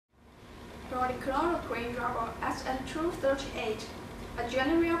Polychloroprene Rubber SN238, a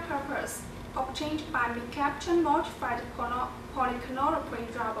general purpose, obtained by mercaptan modified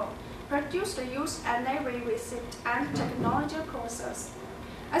polychloroprene rubber, produced using a Nairit receipt and technology process.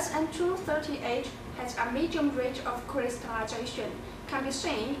 SN238 has a medium rate of crystallization, can be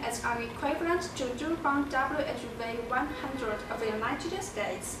seen as an equivalent to Ponts WHV-100 of the United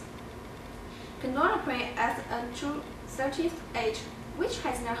States. Chloroprene SN238, which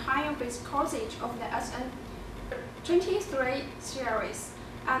has the higher viscosity of the SN238 series.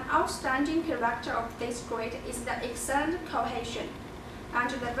 An outstanding character of this grade is the excellent cohesion, and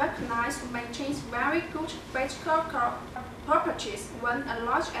the vulcanizate maintains very good physical properties when a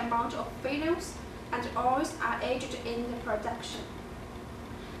large amount of fillers and oils are added in the production.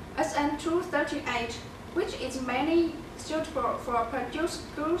 SN238, which is mainly suitable for producing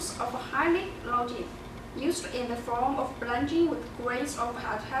goods of highly loading, used in the form of blending with grades of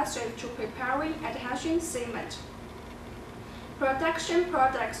adhesive to preparing adhesion cement. Production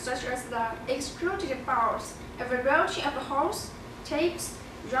products such as the extruded balls, a variety of hose, tapes,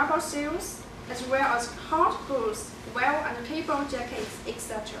 rubber seals, as well as hard goods, well and cable jackets,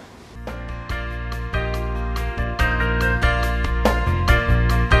 etc.